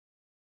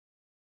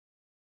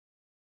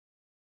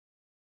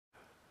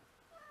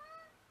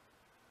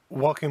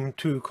Welcome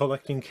to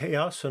Collecting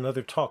Chaos and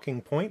Other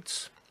Talking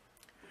Points.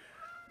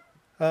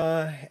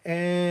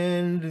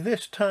 And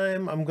this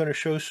time I'm going to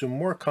show some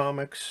more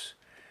comics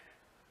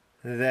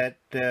that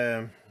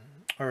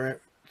are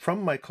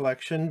from my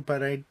collection,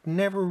 but I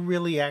never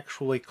really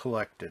actually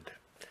collected.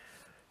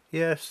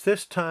 Yes,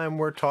 this time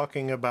we're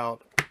talking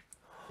about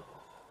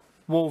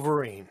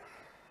Wolverine.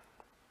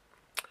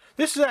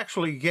 This is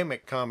actually a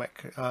gimmick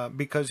comic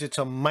because it's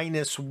a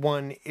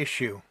 -1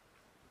 issue.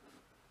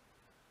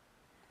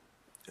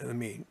 Let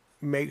me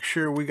make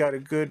sure we got a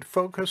good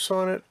focus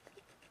on it.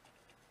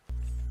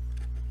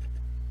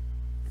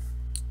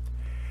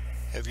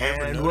 Have you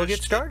ever noticed we'll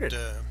get started.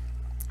 that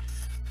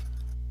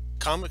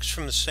comics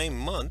from the same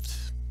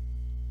month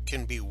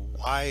can be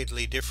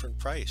widely different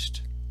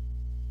priced?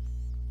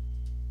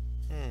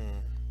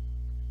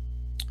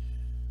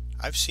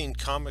 I've seen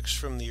comics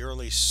from the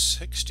early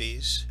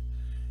 60s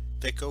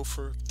that go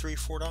for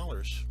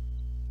 $3-4,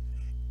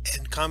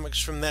 and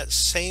comics from that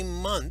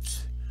same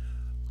month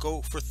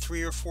go for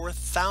 $3,000 or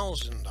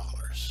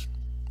 $4,000.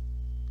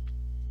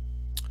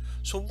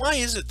 So why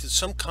is it that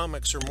some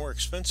comics are more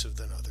expensive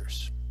than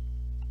others?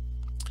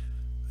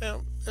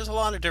 Well, there's a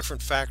lot of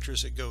different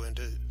factors that go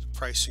into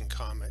pricing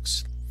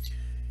comics,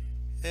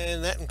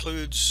 and that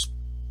includes,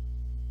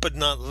 but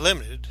not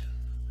limited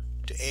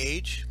to,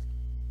 age,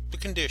 the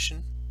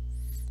condition,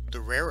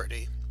 the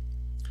rarity,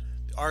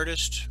 the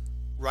artist,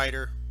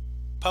 writer,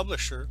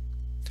 publisher,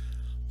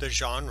 the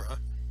genre,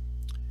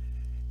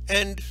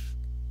 and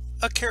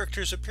a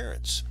character's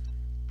appearance.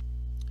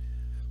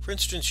 For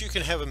instance, you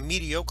can have a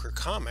mediocre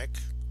comic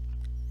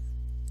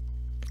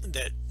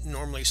that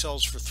normally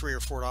sells for $3 or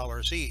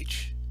 $4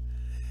 each,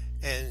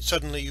 and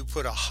suddenly you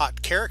put a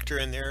hot character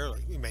in there,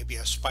 like maybe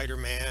a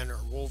Spider-Man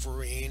or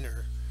Wolverine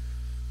or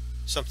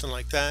something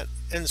like that,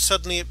 and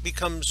suddenly it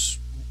becomes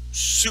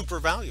super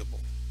valuable.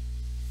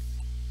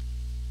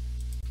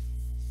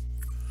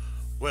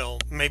 Well,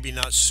 maybe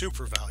not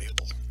super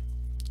valuable,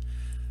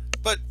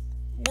 but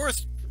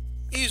worth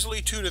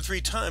easily 2 to 3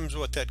 times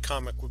what that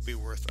comic would be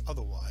worth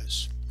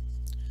otherwise.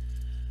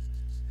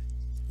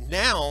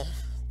 Now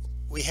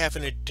we have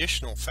an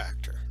additional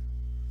factor.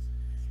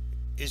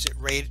 Is it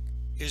graded?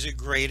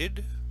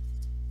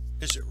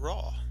 Is it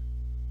raw?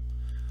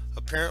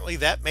 Apparently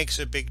that makes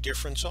a big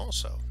difference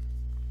also.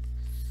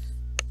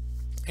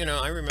 You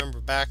know, I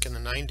remember back in the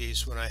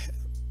 90s when I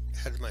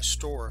had my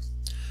store,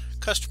 a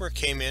customer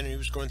came in and he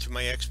was going through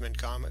my X-Men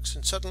comics,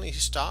 and suddenly he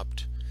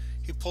stopped.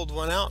 He pulled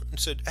one out and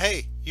said,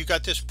 "Hey, you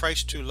got this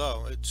priced too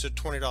low. It's a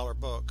 $20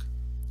 book."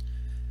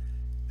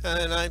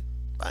 And I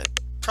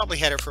probably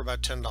had it for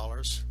about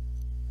 $10.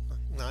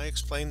 And I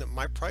explained that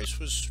my price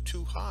was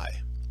too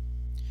high.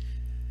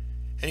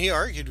 And he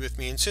argued with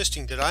me,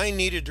 insisting that I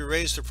needed to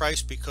raise the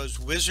price because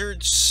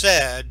Wizard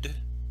said.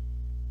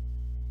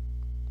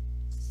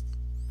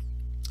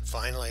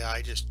 Finally,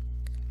 I just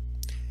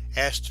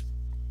asked,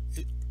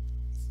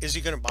 is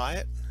he going to buy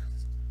it?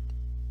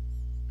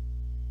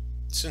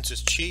 Since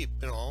it's cheap,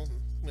 you know,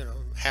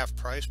 half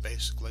price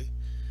basically.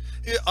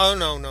 Oh,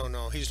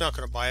 no, he's not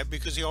going to buy it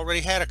because he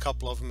already had a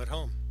couple of them at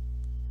home.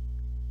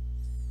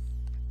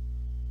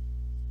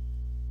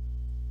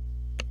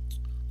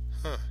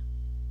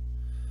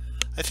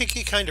 I think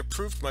he kind of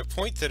proved my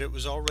point that it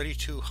was already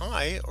too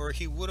high, or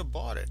he would have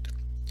bought it.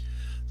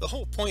 The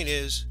whole point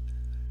is,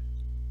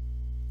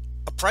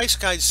 a price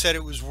guide said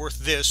it was worth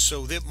this,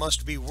 so it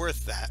must be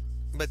worth that.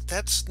 But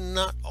that's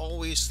not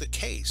always the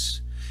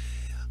case.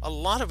 A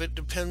lot of it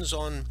depends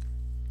on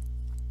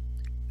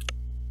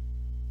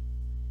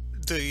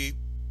the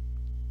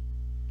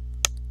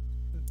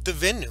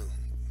venue.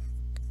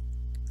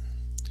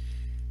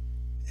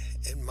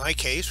 In my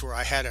case, where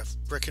I had a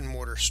brick and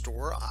mortar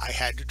store, I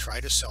had to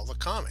try to sell the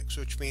comics,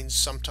 which means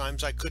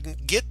sometimes I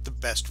couldn't get the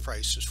best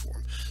prices for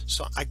them.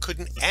 So I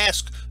couldn't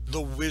ask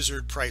the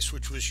Wizard price,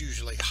 which was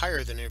usually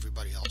higher than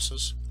everybody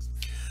else's.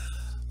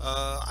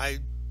 I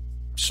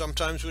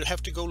sometimes would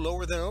have to go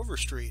lower than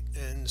Overstreet,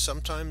 and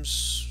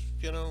sometimes,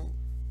 you know,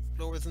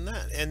 lower than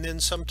that. And then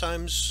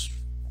sometimes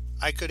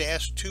I could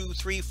ask 2,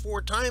 3,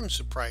 4 times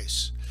the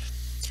price.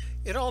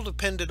 It all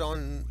depended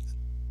on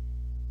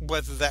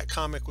whether that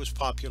comic was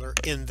popular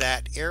in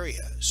that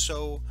area.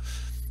 So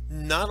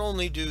not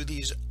only do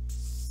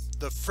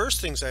the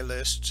first things I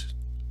list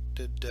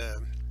did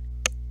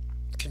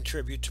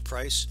contribute to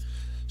price,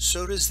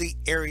 so does the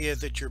area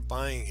that you're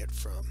buying it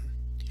from.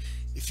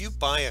 If you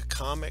buy a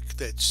comic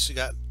that's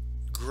got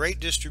great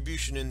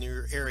distribution in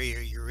the area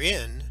you're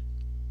in,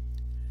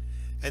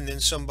 and then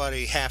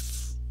somebody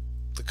half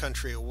the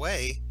country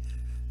away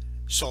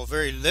saw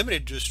very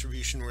limited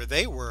distribution where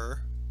they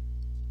were,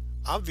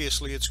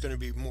 obviously it's going to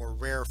be more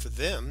rare for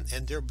them,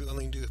 and they're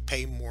willing to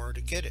pay more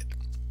to get it.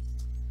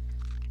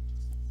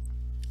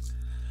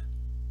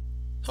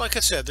 Like I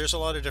said, there's a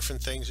lot of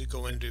different things that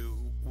go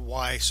into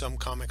why some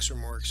comics are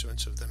more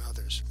expensive than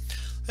others.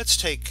 Let's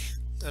take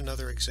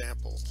another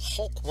example.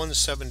 Hulk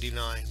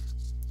 179.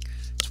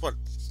 It's what,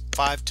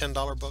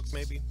 $5-10 book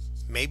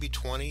maybe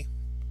 20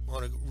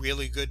 on a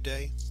really good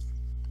day.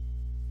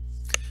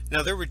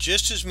 Now, there were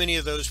just as many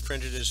of those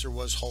printed as there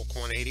was Hulk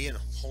 180 and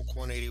Hulk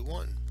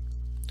 181.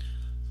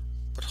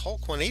 But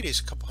Hulk 180 is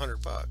a couple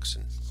 $100,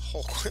 and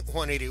Hulk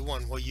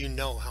 181, well, you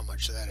know how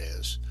much that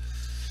is.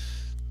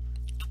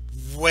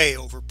 Way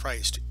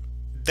overpriced.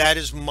 That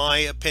is my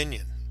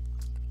opinion.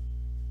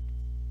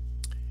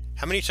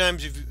 How many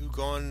times have you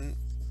gone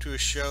to a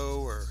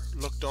show or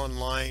looked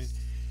online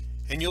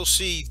and you'll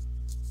see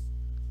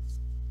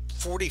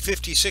 40,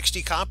 50,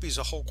 60 copies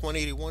of Hulk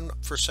 181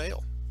 for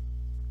sale,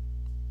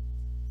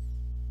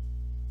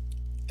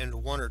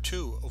 and one or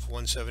two of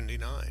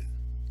 179?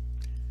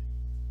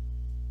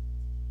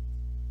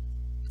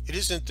 It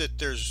isn't that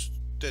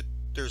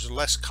there's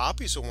less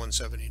copies of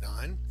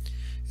 179.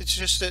 It's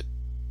just that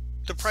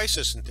the price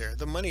isn't there,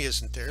 the money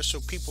isn't there, so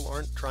people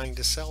aren't trying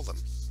to sell them.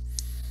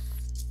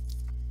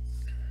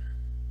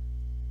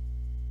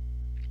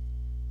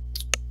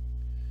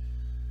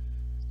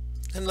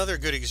 Another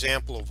good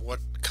example of what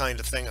kind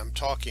of thing I'm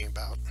talking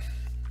about.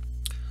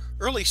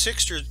 Early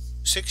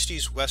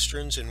 60s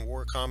westerns and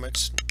war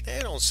comics, they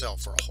don't sell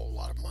for a whole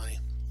lot of money.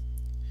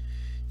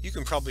 You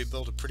can probably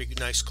build a pretty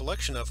nice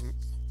collection of them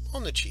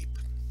on the cheap.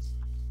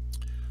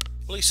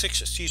 Early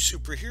 60s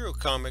superhero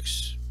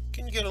comics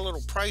can get a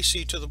little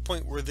pricey to the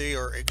point where they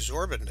are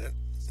exorbitant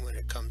when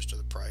it comes to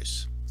the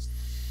price.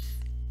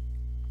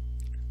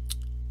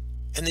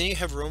 And then you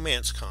have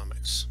romance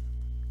comics.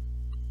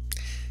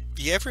 Have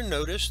you ever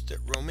noticed that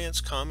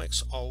romance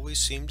comics always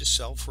seem to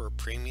sell for a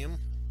premium?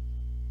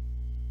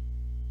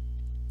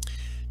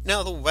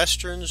 Now, the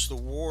westerns, the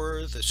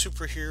war, the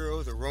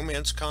superhero, the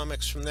romance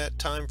comics from that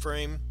time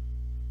frame,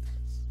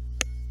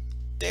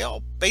 they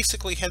all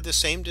basically had the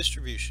same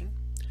distribution.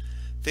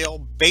 They all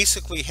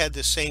basically had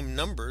the same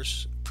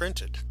numbers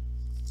printed.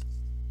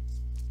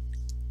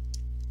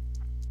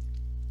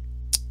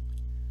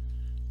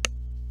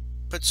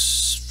 But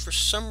for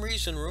some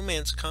reason,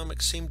 romance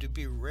comics seem to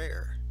be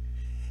rare.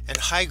 And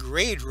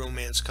high-grade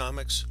romance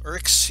comics are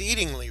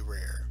exceedingly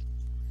rare.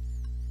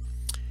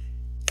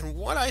 And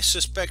what I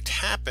suspect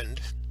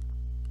happened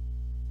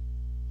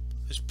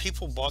is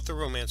people bought the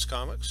romance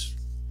comics,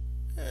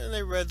 and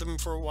they read them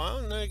for a while,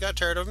 and then they got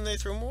tired of them, and they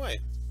threw them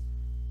away.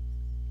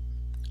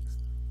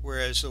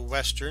 Whereas the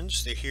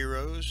westerns, the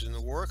heroes, and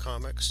the war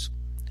comics,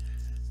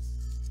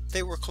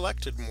 they were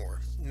collected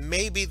more.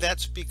 Maybe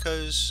that's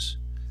because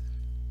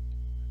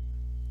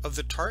of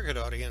the target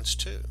audience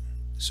too.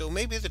 So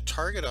maybe the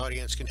target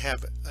audience can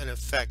have an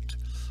effect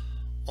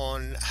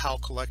on how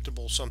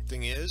collectible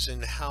something is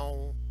and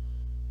how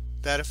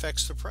that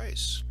affects the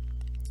price.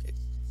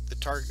 The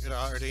target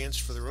audience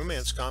for the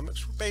romance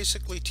comics were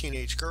basically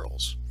teenage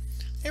girls.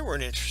 They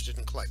weren't interested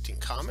in collecting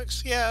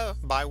comics. Yeah,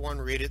 buy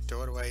one, read it,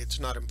 throw it away. It's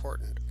not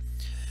important.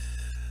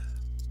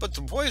 But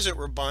the boys that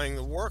were buying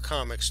the war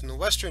comics and the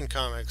western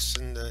comics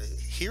and the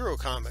hero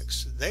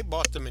comics, they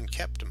bought them and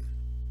kept them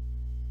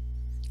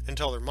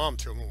until their mom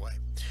threw them away.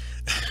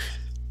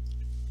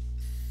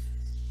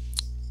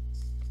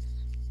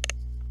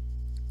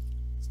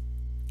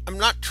 I'm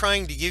not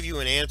trying to give you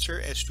an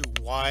answer as to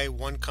why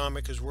one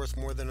comic is worth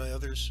more than the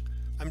others.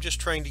 I'm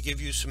just trying to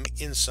give you some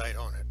insight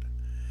on it.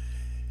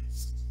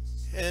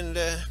 And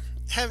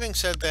having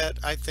said that,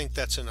 I think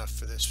that's enough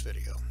for this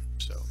video.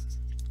 So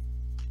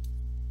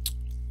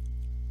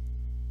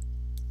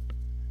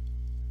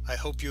I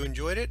hope you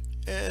enjoyed it,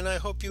 and I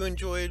hope you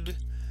enjoyed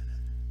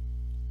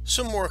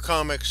some more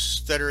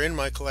comics that are in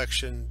my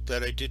collection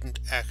that I didn't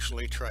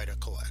actually try to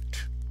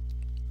collect.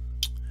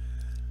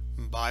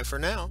 Bye for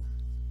now.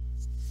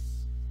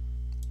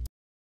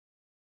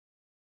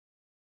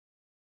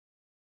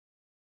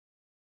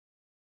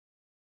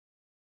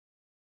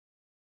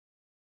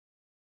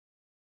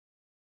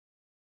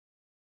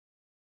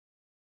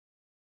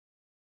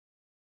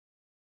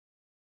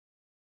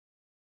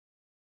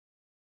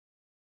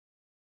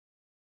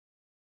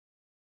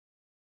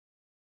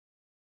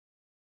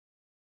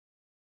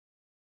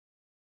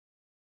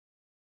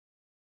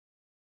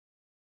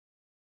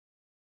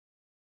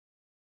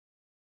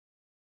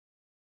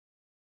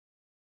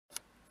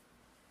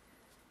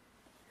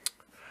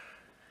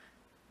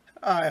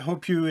 I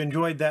hope you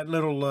enjoyed that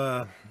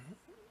little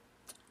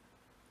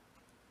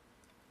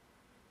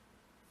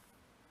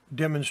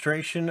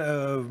demonstration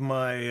of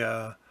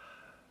my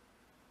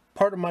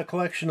part of my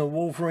collection of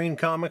Wolverine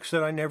comics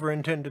that I never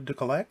intended to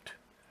collect.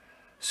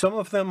 Some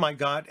of them I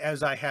got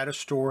as I had a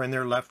store and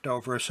they're left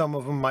over. Some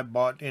of them I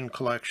bought in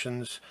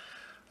collections.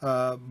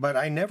 But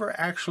I never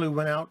actually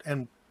went out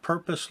and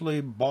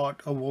purposely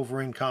bought a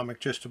Wolverine comic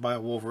just to buy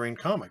a Wolverine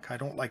comic. I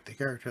don't like the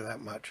character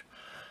that much.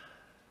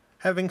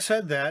 Having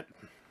said that,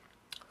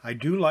 I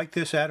do like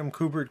this Adam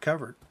Kubert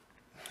cover.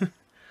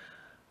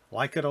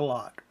 Like it a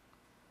lot.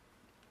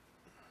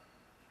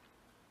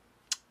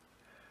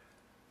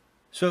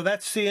 So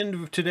that's the end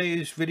of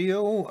today's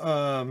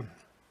video.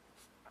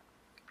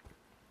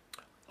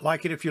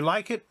 Like it if you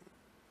like it.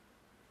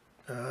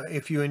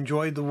 If you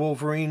enjoyed the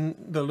Wolverine,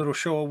 the little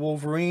show of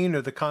Wolverine,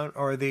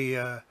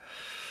 or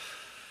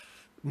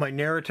my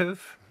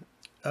narrative,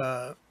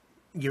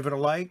 give it a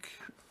like,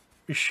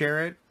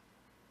 share it,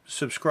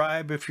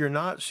 subscribe if you're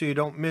not, so you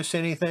don't miss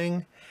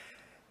anything.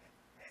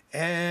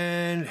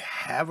 and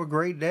have a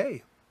great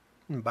day.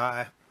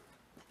 Bye.